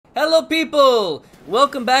Hello people!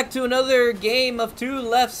 Welcome back to another game of Two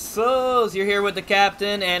Left Souls. You're here with the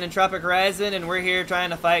captain and Entropic Horizon, and we're here trying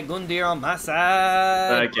to fight Gundyr on my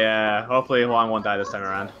side. Heck yeah, hopefully Juan won't die this time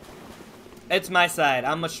around. It's my side.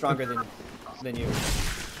 I'm much stronger than you.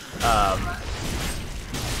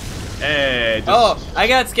 Hey, Oh, I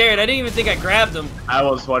got scared. I didn't even think I grabbed him. I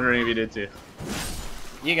was wondering if you did too.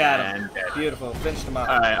 You got him. Beautiful. Finished him off.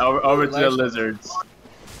 Alright, over to the lizards.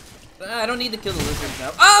 I don't need to kill the lizards now.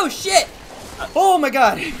 Oh, shit! Oh my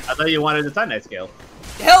god! I thought you wanted the Titanite scale.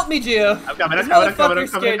 Help me, Gio! I'm coming.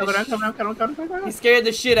 He scared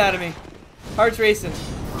the shit out of me. Heart's racing.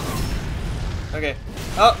 Okay.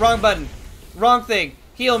 Oh, wrong button. Wrong thing.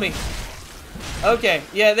 Heal me. Okay.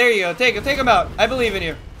 Yeah, there you go. Take him out. I believe in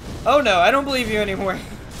you. Oh no, I don't believe you anymore.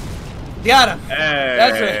 Got him. Hey,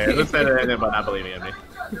 that's right. Let's say that about not believing in me.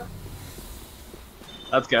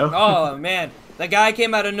 Let's go. Oh man. That guy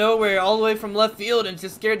came out of nowhere all the way from left field and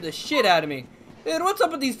just scared the shit out of me. Dude, what's up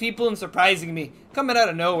with these people and surprising me? Coming out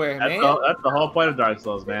of nowhere, man. That's the whole point of Dark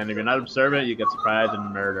Souls, man. If you're not observant, you get surprised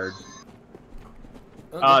and murdered.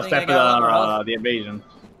 Except for the invasion.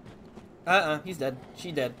 He's dead.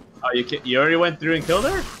 She dead. Oh, you already went through and killed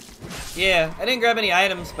her? Yeah, I didn't grab any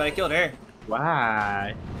items, but I killed her.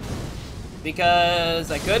 Why? Because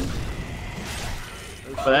I could.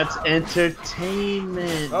 But that's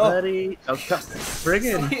entertainment, buddy. Oh,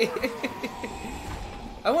 friggin'.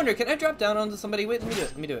 I wonder, can I drop down onto somebody? Wait, let me do it.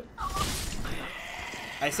 Let me do it.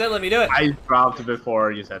 I said let me do it. I dropped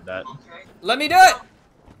before you said that. Let me do it!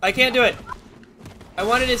 I can't do it. I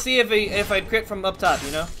wanted to see if I'd crit from up top,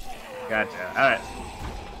 you know? Gotcha. Alright.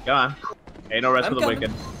 Go on. Ain't no rest for the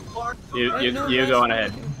wicked. You go on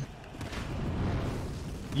ahead.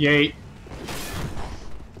 Yeet.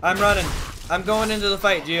 I'm running. I'm going into the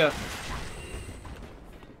fight, Gio.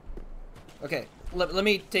 Okay, let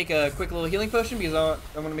me take a quick little healing potion because I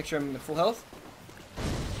want to make sure I'm at full health.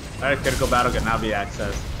 Alright, critical battle can now be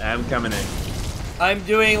accessed. I'm coming in. I'm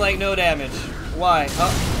doing like no damage. Why?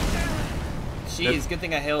 Oh. Jeez, good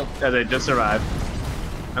thing I healed. Yeah, they just survived.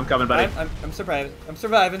 I'm coming, buddy. I'm surviving. I'm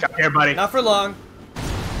surviving. Come here, buddy. Not for long.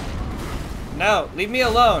 No, leave me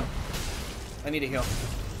alone. I need to heal.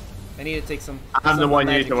 I need to take some. I'm the one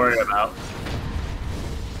you need to worry about.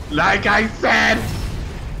 Like I said!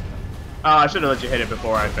 Oh, I should have let you hit it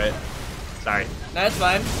before I fit. Sorry. That's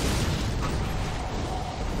fine.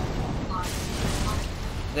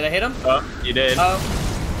 Did I hit him? Oh, you did. Oh.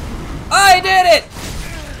 I did it!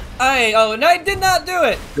 No, I did not do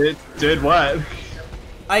it! Did what?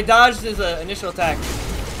 I dodged his initial attack.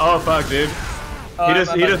 Oh, fuck, dude. Oh, he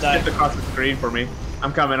just skipped across the screen for me.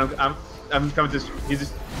 I'm coming. I'm coming to.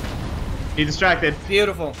 He's distracted.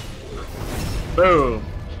 Beautiful. Boom.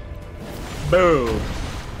 Boom.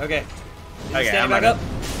 Okay. Okay, stand back up.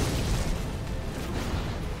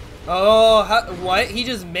 Oh, what? He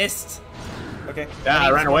just missed. Okay. Yeah,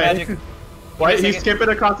 I ran away. Why? He's skipping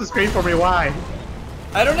across the screen for me. Why?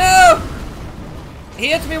 I don't know. He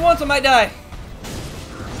hits me once, I might die.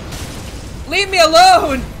 Leave me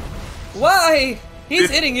alone. Why? He's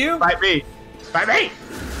hitting you. Fight me. Fight me.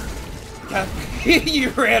 God, you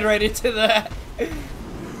ran right into that.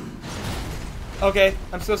 Okay,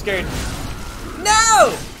 I'm so scared.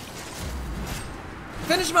 No!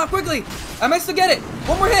 Finish him off quickly. I might still get it.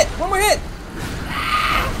 One more hit. One more hit.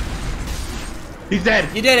 He's dead.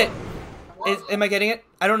 You did it. Am I getting it?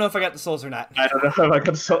 I don't know if I got the souls or not. I don't know if I got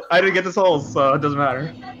the souls. I didn't get the souls, so it doesn't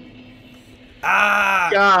matter. Ah!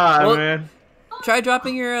 God, well, man. Try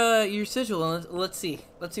dropping your sigil and let's see.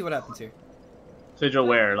 Let's see what happens here. Sigil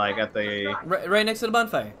where? Like at the... Right next to the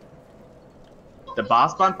bonfire. The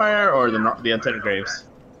boss bonfire or the untented graves?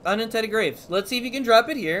 Unintended graves. Let's see if you can drop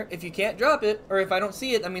it here. If you can't drop it, or if I don't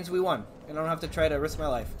see it, that means we won. And I don't have to try to risk my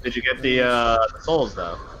life. Did you get the souls,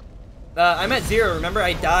 though? I'm at 0, remember?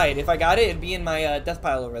 I died. If I got it, it'd be in my death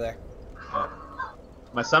pile over there. Oh.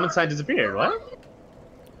 My summon sign disappeared. What?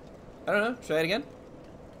 I don't know. Try it again.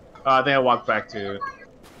 I think I walked back to...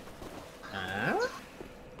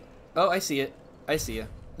 Oh, I see it. I see you.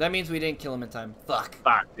 That means we didn't kill him in time. Fuck.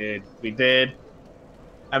 Fuck, dude. We did.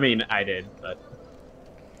 I mean, I did, but...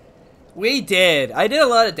 We did. I did a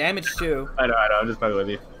lot of damage, too. I know. I'm just fucking with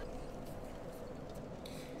you.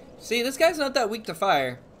 See, this guy's not that weak to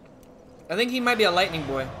fire. I think he might be a lightning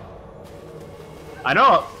boy. I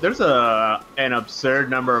know there's an absurd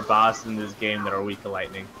number of bosses in this game that are weak to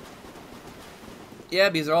lightning. Yeah,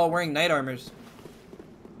 because they're all wearing knight armors.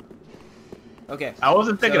 Okay. I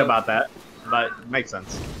wasn't thinking about that, but it makes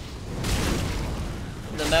sense.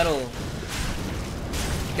 The metal.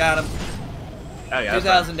 Got him. Oh, yeah,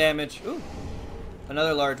 2,000 damage. Ooh.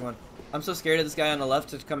 Another large one. I'm so scared of this guy on the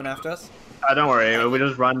left that's coming after us. Don't worry. We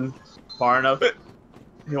just run far enough.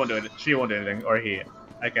 He won't do it. She won't do anything. Or he.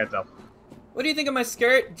 I can't tell. What do you think of my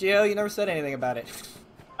skirt, Gio? You never said anything about it.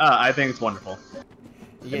 I think it's wonderful.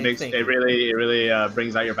 Yeah, It really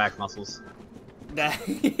brings out your back muscles. That's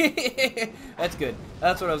good.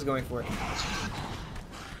 That's what I was going for.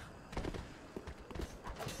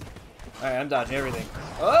 Alright, I'm dodging everything.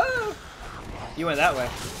 Oh! You went that way.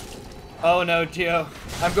 Oh no, Gio.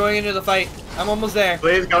 I'm going into the fight. I'm almost there.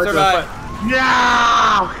 Please go into the Survive. fight.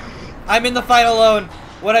 No! I'm in the fight alone.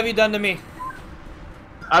 What have you done to me?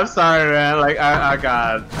 I'm sorry, man. Like I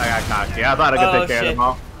got cocky. I thought I could take care of them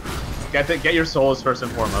all. Get your souls first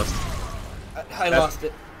and foremost. I lost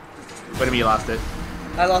it. What do you mean you lost it?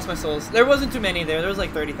 I lost my souls. There wasn't too many there. There was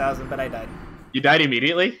like 30,000, but I died. You died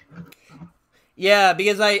immediately? Yeah,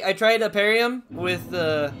 because I tried to parry him with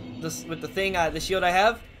the thing, the shield I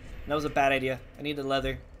have. And that was a bad idea. I need the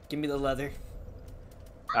leather. Give me the leather.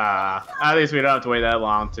 At least we don't have to wait that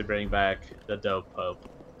long to bring back the dope pope.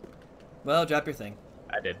 Well, drop your thing.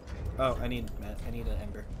 I did. Oh, I need an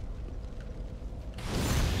ember.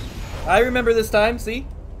 I remember this time, see?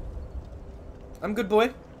 I'm good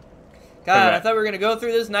boy. God, Okay. I thought we were going to go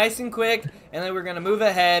through this nice and quick, and then we're going to move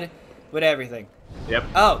ahead with everything. Yep.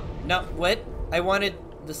 Oh, no, what? I wanted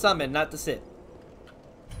the summon, not the sit.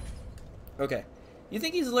 Okay. You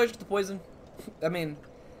think he's allergic to poison? I mean...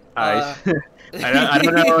 I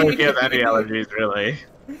don't know if he has any allergies, really.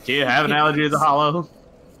 Do you have an allergy to the hollow?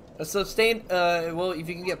 Sustain, well, if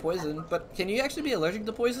you can get poison, but can you actually be allergic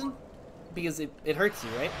to poison? Because it hurts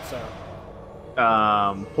you, right? So...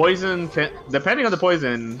 Poison can, depending on the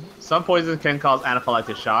poison, some poison can cause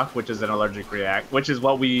anaphylactic shock, which is an allergic which is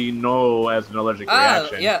what we know as an allergic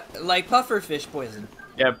reaction. Yeah, like pufferfish poison.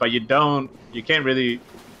 Yeah, but you can't really,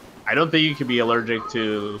 I don't think you can be allergic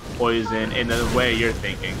to poison in the way you're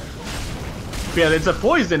thinking. Yeah, it's a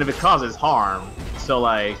poison if it causes harm. So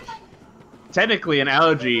like, technically an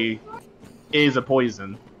allergy is a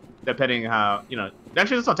poison, depending how,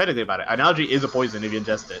 actually that's not technically about it. An allergy is a poison if you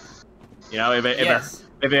ingest it. You know, if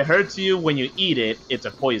it hurts you when you eat it, it's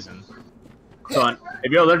a poison. So if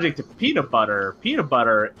you're allergic to peanut butter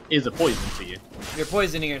is a poison to you. You're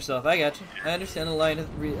poisoning yourself. I got you. I understand the line of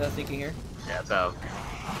thinking here. Yeah, so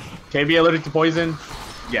can you be allergic to poison?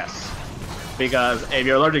 Yes, because if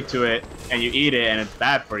you're allergic to it and you eat it and it's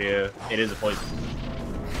bad for you, it is a poison.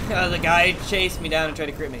 The guy chased me down and tried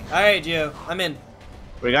to crit me. All right, Gio, I'm in.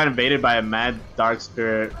 We got invaded by a mad dark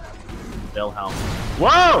spirit, Wilhelm.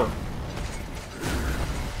 Whoa!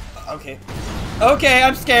 Okay. Okay,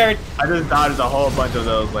 I'm scared. I just dodged a whole bunch of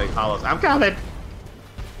those like hollows. I'm coming.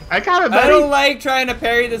 I got it, buddy. I don't like trying to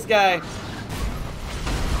parry this guy.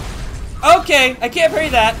 Okay, I can't parry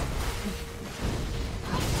that.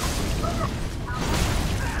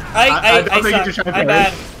 I don't think suck. you should try to I'm parry.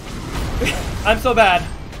 bad. I'm so bad.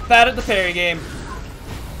 Bad at the parry game.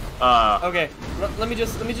 Okay, let me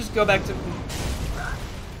just go back to.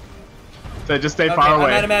 So just stay far away.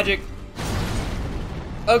 I'm out of magic.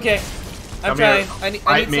 Okay, I'm Come trying. here.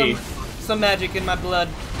 I need some magic in my blood.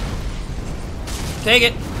 Take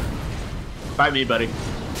it. Fight me, buddy.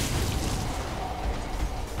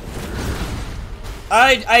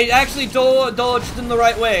 I actually dodged in the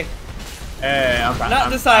right way. Hey,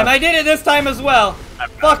 Not this time. I did it this time as well.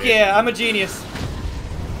 Fuck yeah, I'm a genius.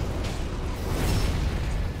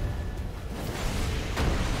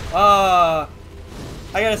 I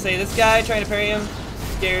gotta say, this guy trying to parry him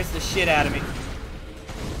scares the shit out of me.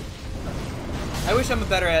 I wish I'm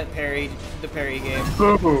better at the parry game.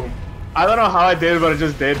 Boom. I don't know how I did what I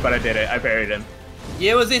just did, but I did it. I parried him.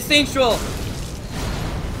 Yeah, it was instinctual.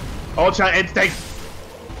 Ultra instinct.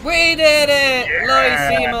 We did it! Yeah.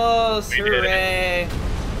 Lo hicimos! We did it. Hooray!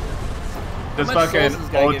 This How much fucking souls does this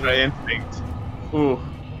guy give ultra you? instinct. Ooh.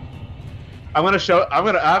 I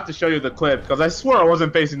have to show you the clip because I swore I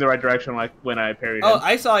wasn't facing the right direction like when I parried Oh, him.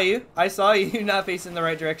 I saw you. I saw you not facing the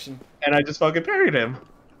right direction. And I just fucking parried him.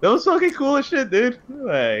 That was fucking cool as shit, dude.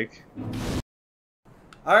 Like.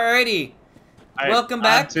 Alrighty. Welcome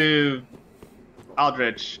back to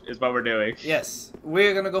Aldrich is what we're doing. Yes,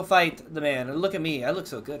 we're gonna go fight the man. And look at me. I look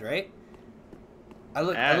so good, right? I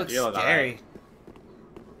look you look scary.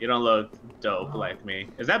 You don't look dope like me.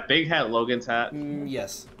 Is that big hat Logan's hat?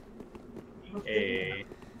 Yes. Hey.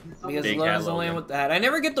 Because Big Logan's hat the only Logan. one with the hat. I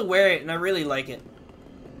never get to wear it, and I really like it.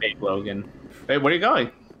 Big Logan. Hey, where are you going?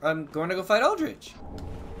 I'm going to go fight Aldrich.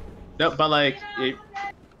 No, but like,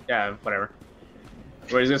 yeah, whatever.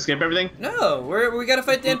 We're just gonna skip everything? No, we gotta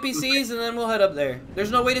fight the NPCs, and then we'll head up there. There's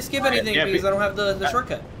no way to skip anything yeah, because I don't have the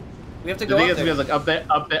shortcut. We have to The go thing up is, there. because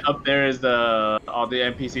like up there is all the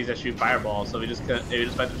NPCs that shoot fireballs. So we just fight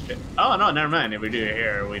the shit. Oh no, never mind. If we do it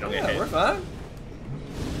here, we don't get hit. We're fine.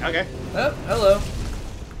 Okay. Oh, hello.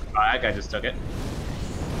 Oh, that guy just took it.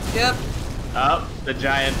 Yep. Oh, the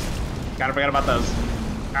giant. Kind of forgot about those.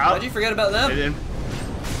 Oh, Why'd you forget about them?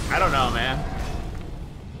 I don't know, man.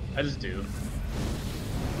 I just do.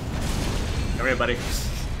 Come here, buddy.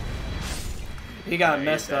 He got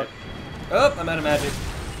messed up. Oh, I'm out of magic.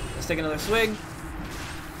 Let's take another swig.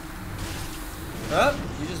 Oh,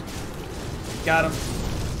 you just got him.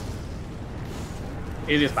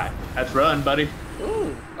 Easiest spot. Let's run, buddy.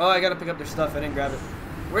 Ooh. Oh, I gotta pick up their stuff. I didn't grab it.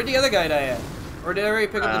 Where'd the other guy die at? Or did I already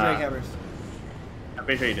pick up the drake hammers? I'm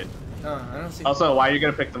pretty sure you did. Oh, I don't see. Also, why are you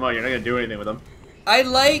gonna pick them up? You're not gonna do anything with them. I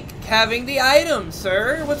like having the items,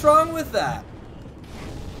 sir. What's wrong with that?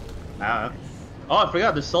 I don't know. Oh, I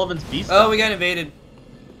forgot. There's Sullivan's Beast. Oh, we got invaded.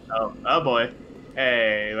 Oh boy.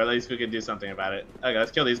 Hey, well, at least we can do something about it. Okay,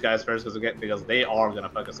 let's kill these guys first because they are gonna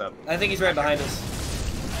fuck us up. I think he's right behind us.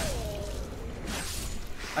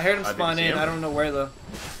 I heard him spawn in. I don't know where though.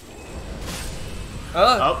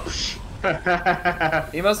 Oh. Oh.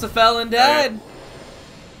 He must have fell and died. Okay.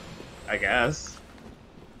 I guess.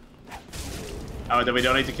 Oh, then we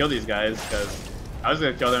don't need to kill these guys because I was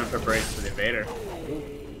gonna kill them in preparation for the invader.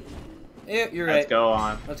 Yeah, you're right. Let's go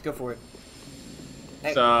on. Let's go for it.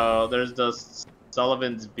 So there's those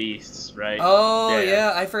Sullivan's Beasts, right? Oh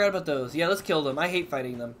yeah, I forgot about those. Yeah, let's kill them. I hate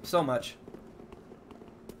fighting them so much.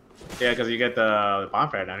 Yeah, because you get the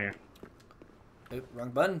bonfire down here. Oop, wrong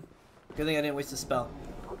button. Good thing I didn't waste a spell.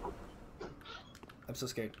 I'm so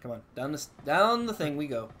scared. Come on, down the thing we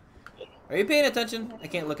go. Are you paying attention? I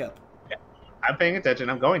can't look up. Yeah, I'm paying attention.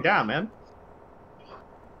 I'm going down, man.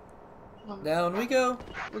 Down we go.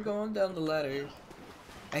 We're going down the ladder.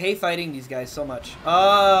 I hate fighting these guys so much.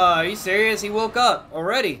 Oh, are you serious? He woke up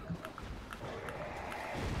already.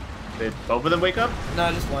 Did both of them wake up? No,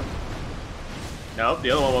 just one. Nope,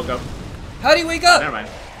 the other one woke up. How'd he wake up? Never mind.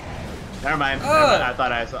 Never mind. I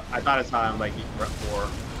thought I saw him like before.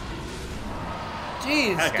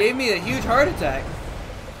 Jeez, Okay. gave me a huge heart attack.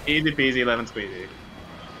 Easy peasy, lemon squeezy.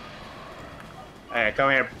 Hey,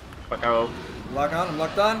 come here, bucko. Lock on, I'm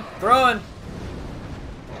locked on. Throwing.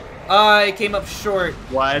 I came up short.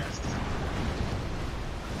 What?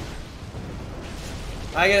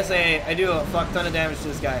 I gotta say, I do a fuck ton of damage to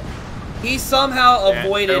this guy. He somehow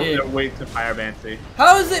avoided it. They're weak to fire banshee.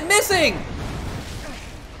 How is it missing?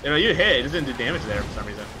 You know, you hit. It just didn't do damage there for some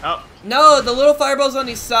reason. Oh. No, the little fireball's on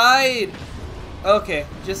the side. Okay,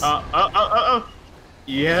 just. Oh.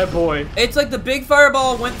 Yeah, boy. It's like the big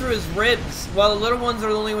fireball went through his ribs, while the little ones are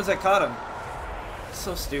the only ones that caught him.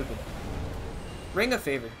 So stupid. Ring of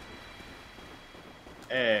favor.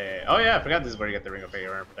 Hey. Oh yeah, I forgot this is where you get the ring of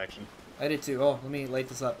favor and protection. I did too. Oh, let me light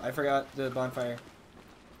this up. I forgot the bonfire.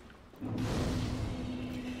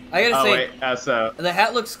 I gotta say, wait, the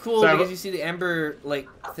hat looks cool so, because you see the ember like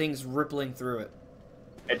things rippling through it.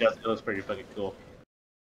 It does. It looks pretty fucking cool.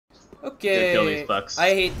 Okay. Kill these fucks. I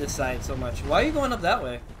hate this side so much. Why are you going up that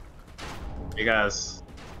way? Because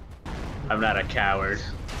I'm not a coward.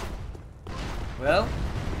 Well.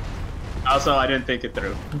 Also, I didn't think it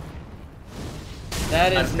through.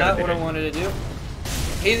 That is not what I wanted to do.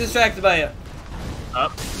 He's distracted by you.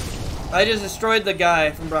 Up. I just destroyed the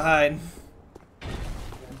guy from behind.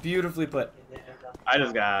 Beautifully put. I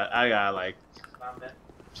got like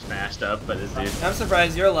smashed up by this dude. I'm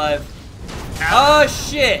surprised you're alive. Ow. Oh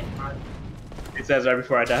shit! It says right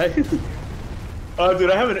before I die. Oh,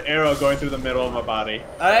 dude, I have an arrow going through the middle of my body.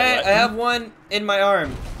 I have one in my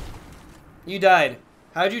arm. You died.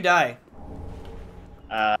 How'd you die?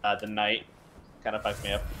 The knight kind of fucked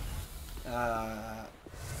me up.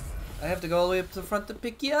 I have to go all the way up to the front to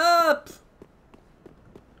pick you up.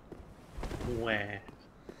 Wah.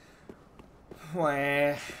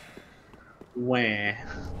 Wah. Wah. Okay.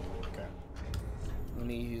 Let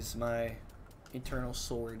me use my eternal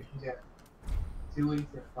sword. Yeah. 2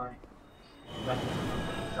 weeks of fine.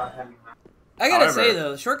 I gotta say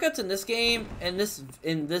though, the shortcuts in this game and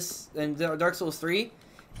in Dark Souls 3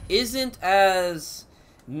 isn't as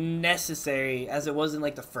necessary as it was in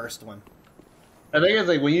like the first one. I think it's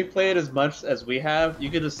like when you play it as much as we have, you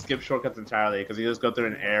can just skip shortcuts entirely because you just go through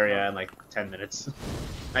an area in like 10 minutes.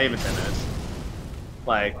 Not even 10 minutes.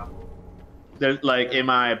 Like, there's like in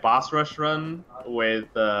my boss rush run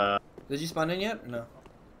with Did you spawn in yet or no?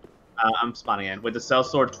 I'm spawning in with the Cell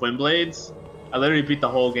Sword Twin Blades. I literally beat the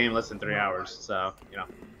whole game in less than 3 hours. So you know,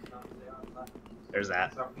 there's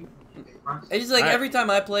that. It's just like every time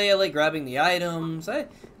I play, I like grabbing the items. I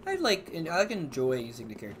can enjoy using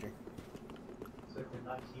the character.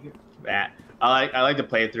 That I like the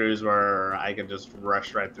playthroughs where I can just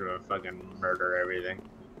rush right through and fucking murder everything.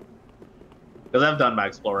 Because I've done my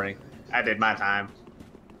exploring. I did my time.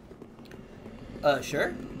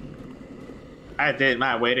 Sure. I did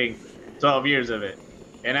my waiting 12 years of it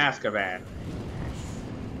in Azkaban.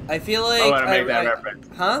 I feel like... Why would I make that reference?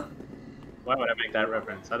 Huh? Why would I make that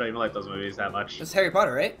reference? I don't even like those movies that much. It's Harry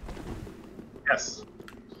Potter, right? Yes.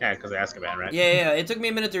 Yeah, because of Azkaban, right? Yeah. It took me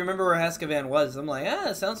a minute to remember where Azkaban was. I'm like,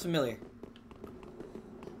 it sounds familiar.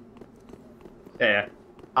 Yeah.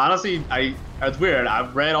 Honestly, it's weird.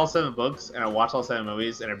 I've read all 7 books and I watched all 7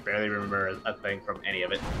 movies and I barely remember a thing from any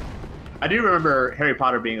of it. I do remember Harry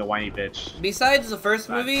Potter being a whiny bitch. Besides the first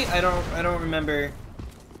movie, I don't remember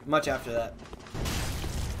much after that.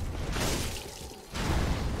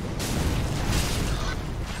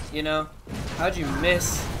 You know? How'd you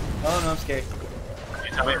miss? Oh no, I'm scared.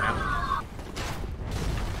 You tell me, man.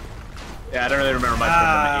 Yeah, I don't really remember much from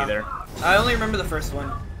them either. I only remember the first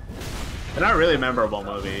one. They're not really memorable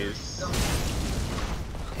movies.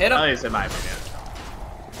 Hit him. At least in my opinion.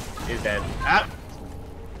 He's dead. Ah!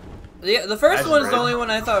 Yeah, the first That's one's the right. only one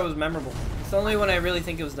I thought was memorable. It's the only one I really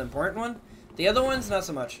think it was the important one. The other ones, not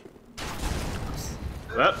so much.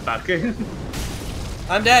 Well, fuck.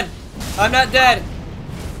 I'm dead. I'm not dead.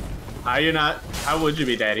 How you not? How would you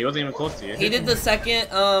be dead? He wasn't even close to you. He did the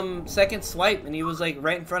second swipe, and he was like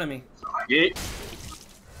right in front of me. Yeah.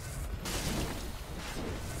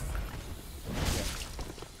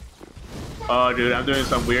 Oh, dude, I'm doing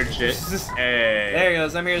some weird shit. Hey. There he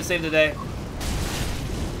goes. I'm here to save the day.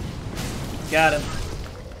 Got him.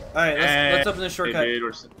 All right, let's open this shortcut. Hey,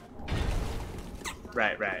 dude,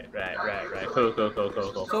 right. Cool.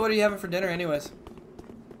 So what are you having for dinner, anyways?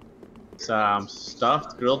 Some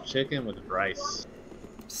stuffed grilled chicken with rice.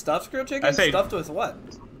 Stuffed grilled chicken? I say- Stuffed with what?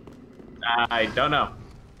 I don't know.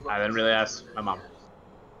 I didn't really ask my mom.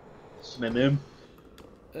 My mom?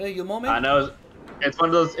 Hey, you mommy? I know it's one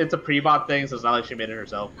of those. It's a pre-bought thing, so it's not like she made it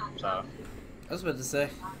herself. So. I was about to say.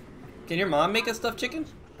 Can your mom make a stuffed chicken?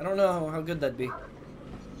 I don't know how good that'd be.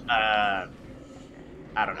 I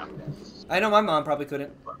don't know. I know my mom probably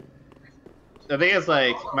couldn't. The thing is,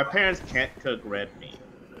 like, my parents can't cook red meat,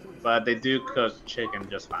 but they do cook chicken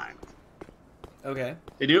just fine. Okay.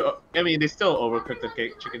 They do. I mean, they still overcook the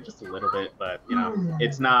chicken just a little bit, but you know,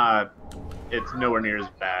 it's not. It's nowhere near as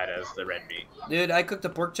bad as the red meat. Dude, I cooked a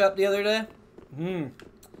pork chop the other day.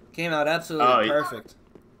 Came out absolutely perfect.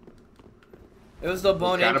 It was the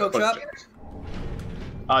bone-in pork chop.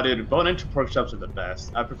 Oh, dude, bone-in pork chops are the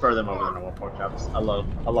best. I prefer them over the normal pork chops. I love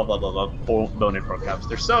bone-in pork chops.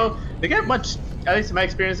 They get much, at least in my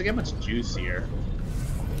experience, they get much juicier.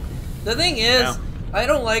 The thing is, I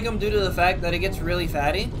don't like them due to the fact that it gets really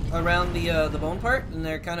fatty around the bone part, and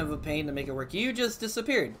they're kind of a pain to make it work. You just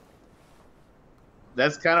disappeared.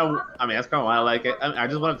 That's kind of why I like it. I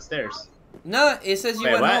just went upstairs. No, it says you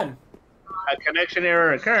went home. A connection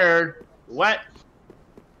error occurred. What?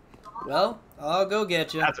 Well, I'll go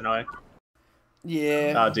get you. That's annoying.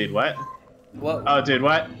 Yeah. Oh, dude, what? What? Oh, dude,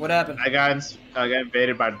 what? What happened? I got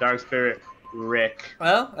invaded by Dark Spirit Rick.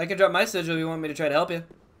 Well, I can drop my sigil if you want me to try to help you.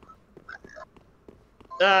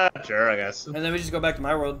 Sure, I guess. And then we just go back to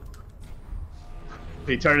my world.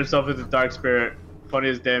 He turned himself into Dark Spirit.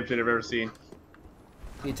 Funniest damn shit I've ever seen.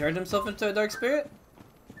 He turned himself into a dark spirit?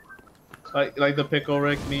 Like the Pickle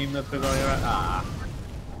Rick meme that's been going around.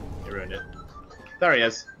 You ruined it. There he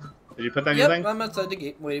is. Did you put that in your thing? I'm outside the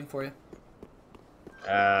gate waiting for you.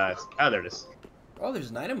 Oh, there it is. Oh,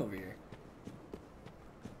 there's an item over here.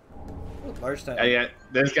 Oh, large time. Yeah,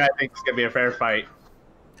 this guy thinks it's gonna be a fair fight.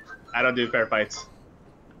 I don't do fair fights.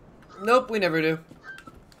 Nope, we never do.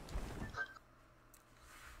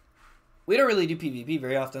 We don't really do PvP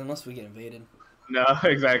very often unless we get invaded. No,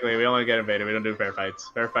 exactly. We only get invaded. We don't do fair fights.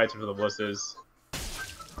 Fair fights are for the wusses.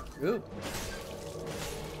 Ooh.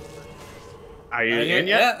 Are you in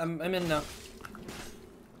yet? Yeah, I'm in now.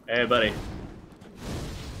 Hey, buddy.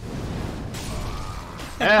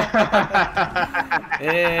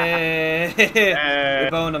 Hey, we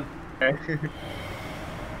boned him.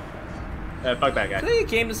 Fuck that guy. So you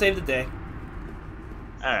came to save the day.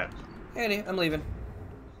 Alright. Andy, I'm leaving.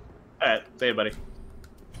 Alright, see you, buddy.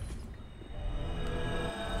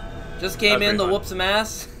 Just came That's in to pretty whoop some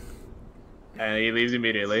ass. And he leaves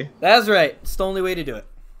immediately. That's right. It's the only way to do it.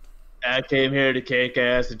 I came here to kick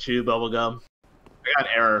ass and chew bubblegum. I got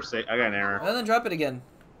an error. Well, then drop it again.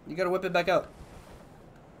 You gotta whip it back out.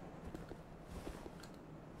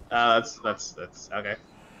 That's okay.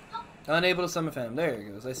 Unable to summon Phantom. There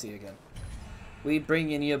it goes. I see it again. We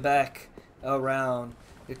bringing you back around.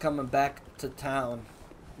 You're coming back to town.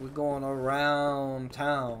 We're going around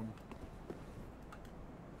town.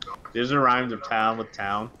 There's a rhymes of town with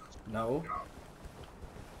town. No.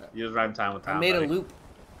 You just rhyme town with town. I made buddy. a loop.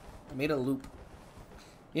 I made a loop.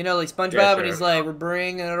 You know, like SpongeBob, Yeah, and sure. he's like, we're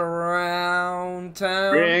bringing it around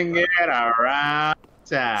town. Bring it around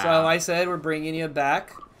town. So I said, we're bringing you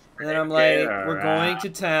back. And then I'm Bring like, it we're going to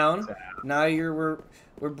town. town. Now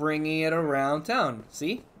we're bringing it around town.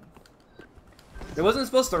 See? It wasn't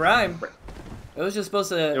supposed to rhyme. It was just supposed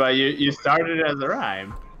to... Well, you started it as a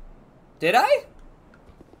rhyme. Did I?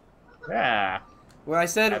 Yeah. Where I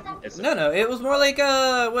said... It's- No, it was more like,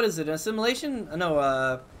 what is it, assimilation?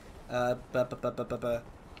 No, Did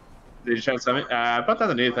you try something? I thought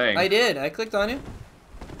that's a new thing. I did. I clicked on you.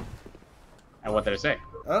 And what did it say?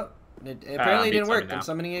 Oh, it apparently beat didn't work. summon I'm now.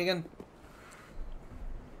 summoning it again.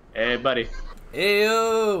 Hey, buddy.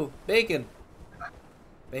 Ayo! Bacon.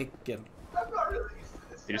 Bacon.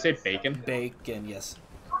 Did you say bacon? Bacon, yes.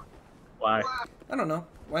 Why? I don't know.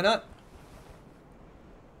 Why not?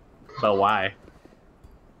 But why?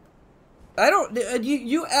 I don't...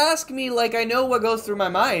 You ask me like I know what goes through my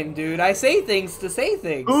mind, dude. I say things to say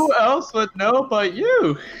things. Who else would know but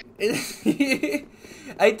you?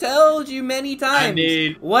 I told you many times.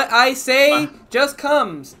 What I say just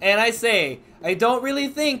comes, and I say. I don't really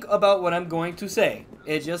think about what I'm going to say.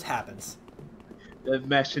 It just happens. The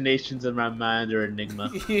machinations of my mind are enigma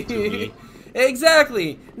to me.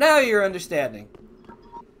 Exactly. Now you're understanding.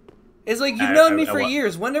 It's like you've known me for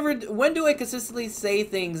years. When do I consistently say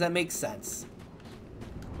things that make sense?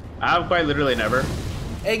 I've quite literally never.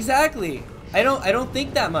 Exactly. I don't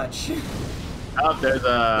think that much. Oh, there's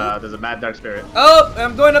a mad dark spirit. Oh,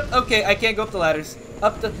 I'm going up. Okay, I can't go up the ladders.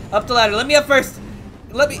 Up the ladder. Let me up first.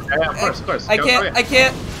 Let me. Yeah, of course. I Go, can't. yeah. I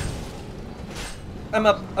can't. I'm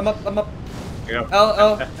up. Go.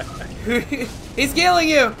 Oh. He's killing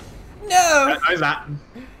you. No. No, he's not.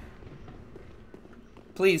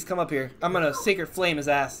 Please come up here. I'm gonna sacred flame his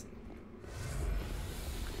ass.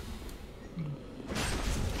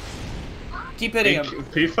 Keep hitting him.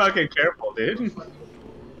 Be fucking careful, dude.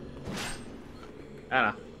 I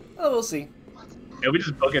don't know. Oh, we'll see. Yeah, we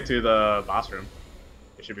just book it to the boss room.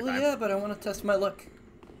 It should be Well, fine. yeah, but I want to test my luck.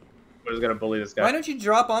 We're just gonna bully this guy. Why don't you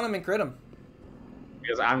drop on him and crit him?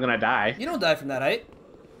 Because I'm gonna die. You don't die from that height.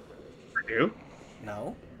 I do?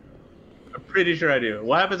 No. I'm pretty sure I do.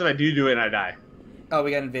 What happens if I do it and I die? Oh,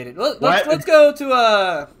 we got invaded. What? Let's go to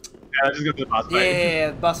Yeah, let's just go to the boss fight.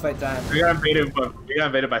 yeah, boss fight time. We got invaded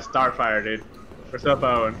by Starfire, dude. We're so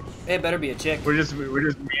bone. It better be a chick. We're just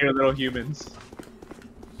mere little humans.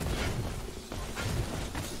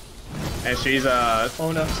 And she's a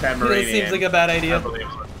Oh no. Tamarinian. It seems like a bad I idea. believe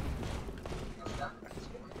so.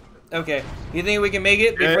 Okay. You think we can make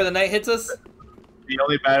it before the night hits us? The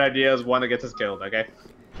only bad idea is one that gets us killed, okay?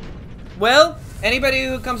 Well, anybody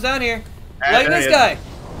who comes down here, Ah, like there this he is. guy.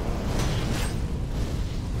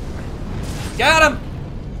 Got him.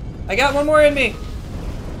 I got one more in me.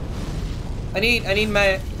 I need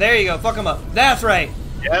my. There you go. Fuck him up. That's right.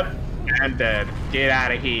 Yep. And dead. Get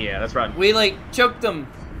out of here. Let's run. We like choked him.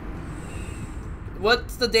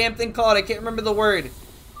 What's the damn thing called? I can't remember the word.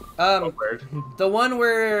 Oh, word. The one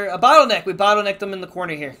where a bottleneck. We bottlenecked him in the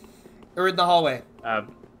corner here, or in the hallway.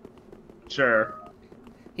 Sure.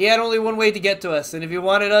 He had only one way to get to us, and if he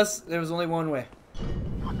wanted us, there was only one way.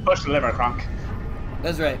 Push the liver, Kronk.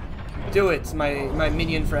 That's right. Do it, my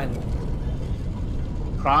minion friend.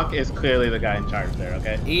 Kronk is clearly the guy in charge there,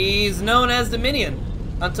 okay? He's known as the minion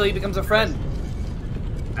until he becomes a friend.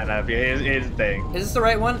 And here's the thing. Is this the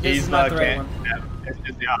right one? This is not the right one. Yeah,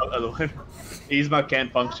 it's the other one. Yzma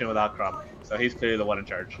can't function without Kronk, so he's clearly the one in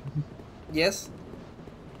charge. Yes?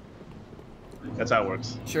 That's how it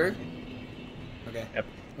works. Sure? Okay. Yep.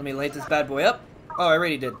 Let me light this bad boy up. Oh, I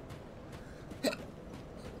already did.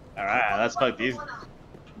 Alright, let's fuck these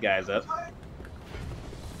guys up.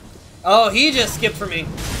 Oh, he just skipped for me.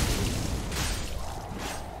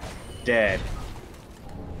 Dead.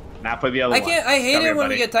 Now put the other I one. can't. I hate Come it here, when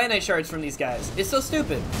buddy. we get Titanite shards from these guys. It's so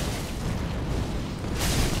stupid.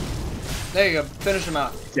 There you go. Finish him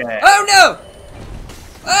off. Dead. Oh no!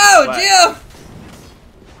 Oh, What? Jill!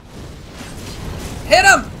 Hit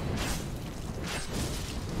him!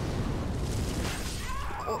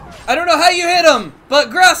 I don't know how you hit him, but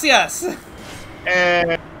gracias.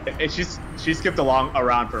 And she skipped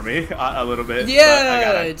around for me a little bit. but I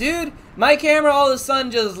Yeah, got it. dude. My camera all of a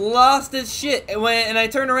sudden just lost its shit. And I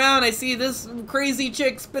turn around, I see this crazy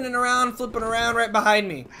chick spinning around, flipping around right behind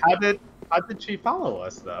me. How did she follow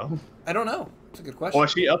us though? I don't know. It's a good question. Or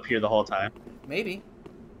was she up here the whole time? Maybe.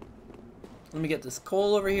 Let me get this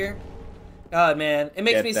coal over here. God, man. It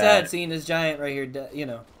makes Get me that. sad seeing this giant right here, you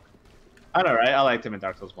know. I know, right? I liked him in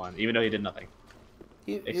Dark Souls 1, even though he did nothing.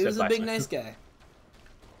 He Except was a big, last nice guy.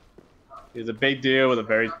 He's a big dude with a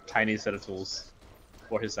very tiny set of tools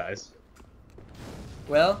for his size.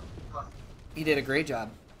 Well, he did a great job.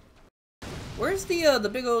 Where's the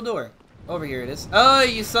big old door? Over here it is. Oh,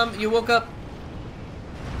 you woke up.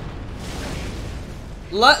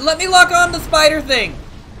 Let me lock on the spider thing.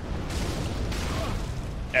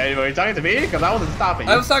 Hey, were you talking to me? Because I wasn't stopping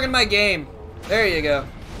you. I was talking to my game. There you go.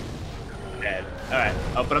 Dead. Alright,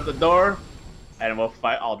 open up the door, and we'll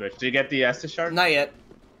fight Aldrich. Did you get the Estus shard? Not yet.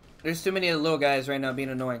 There's too many little guys right now being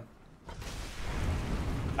annoying.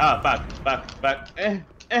 Oh, fuck.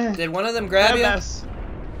 Did one of them grab you?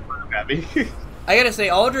 Grab me. I gotta say,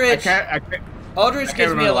 Aldrich. I can't Aldrich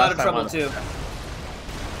gives me a lot of last time trouble too.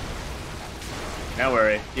 Don't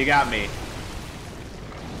worry, you got me.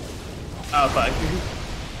 Oh fuck.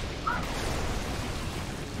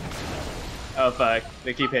 Oh fuck,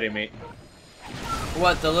 they keep hitting me.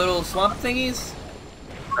 What, the little swamp thingies?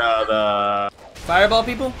 The Fireball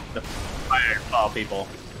people? The fireball people.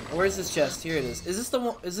 Where's this chest? Here it is. Is this the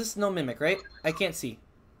one? Is this no mimic, right? I can't see.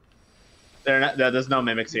 There's no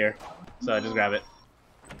mimics here, so just grab it.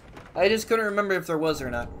 I just couldn't remember if there was or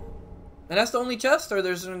not. And that's the only chest, or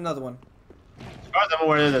there's another one? As far as I'm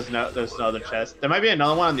aware, there's no other chest. There might be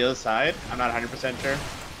another one on the other side. I'm not 100% sure,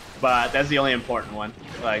 but that's the only important one.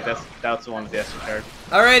 Like that's the one with the Estus shard.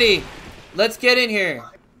 Alrighty, let's get in here.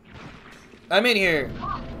 I'm in here.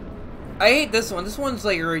 I hate this one. This one's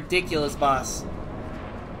like a ridiculous boss.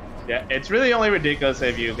 Yeah, it's really only ridiculous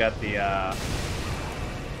if you got the.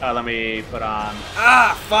 Let me put on.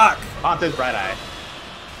 Ah, fuck. Ponta's Bright Eye.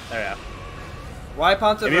 There we go. Why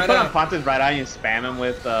Ponta's If you Bright put Eye? on Ponta's Bright Eye and you spam him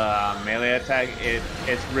with melee attack,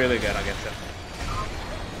 it's really good against him.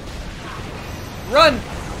 Run!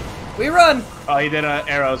 We run! Oh, he did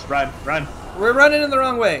arrows. Run. We're running in the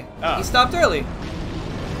wrong way. Oh. He stopped early.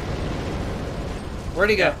 Where'd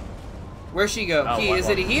he go? Yeah. Where'd she go? Oh, Is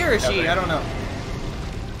it a he or a she? I don't know.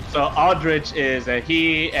 So Aldrich is a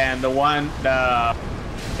he, and the one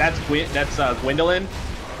that's Gwendolyn.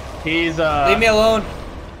 He's Leave me alone.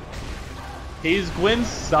 He's Gwyn's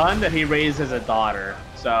son that he raised as a daughter.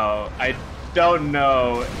 So I don't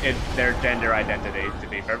know their gender identity, to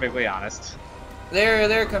be perfectly honest.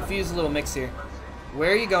 They're a confused little mix here.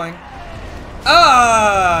 Where are you going?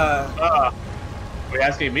 Ah! Are you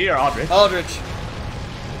asking me or Aldrich? Aldrich.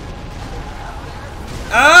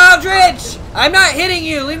 Aldrich! I'm not hitting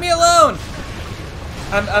you. Leave me alone.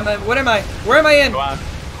 What am I? Where am I in? Go on.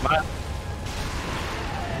 Come on.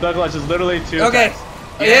 Douglas is literally two. Okay.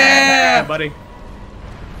 attacks. Yeah, buddy.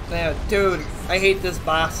 Yeah, dude, I hate this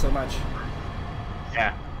boss so much.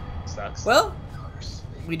 Yeah. Sucks. Well,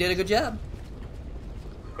 we did a good job.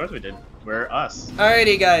 Of course we did. We're us.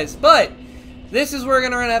 Alrighty, guys, but this is where we're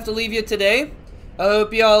gonna have to leave you today. I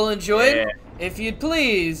hope you all enjoyed. Yeah. If you'd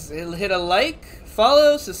please hit a like,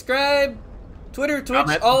 follow, subscribe, Twitter, Twitch,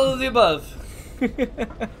 Comment. all of the above.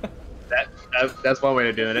 That's one way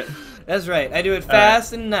of doing it. That's right. I do it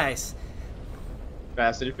fast and nice.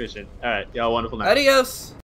 Fast and efficient. All right, y'all. Wonderful night. Adios.